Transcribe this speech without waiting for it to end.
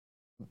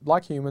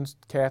Like humans,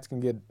 cats can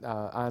get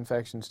eye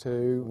infections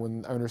too.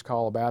 When owners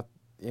call about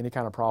any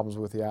kind of problems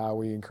with the eye,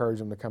 we encourage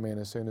them to come in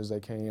as soon as they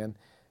can.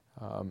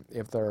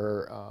 If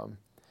there are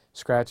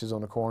scratches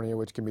on the cornea,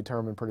 which can be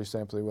determined pretty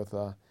simply with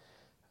a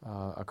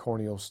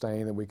corneal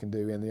stain that we can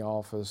do in the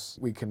office,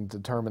 we can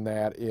determine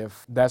that.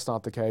 If that's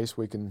not the case,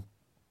 we can,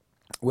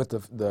 with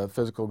the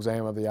physical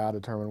exam of the eye,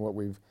 determine what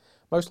we've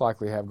most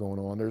likely have going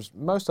on.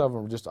 Most of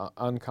them are just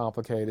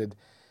uncomplicated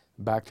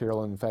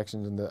bacterial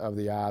infections of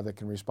the eye that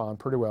can respond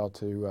pretty well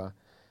to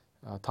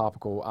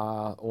topical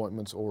eye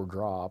ointments or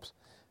drops.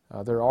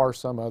 There are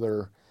some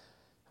other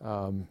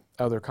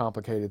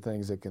complicated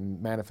things that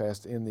can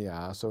manifest in the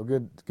eye, so a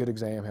good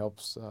exam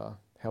helps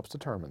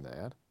determine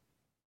that.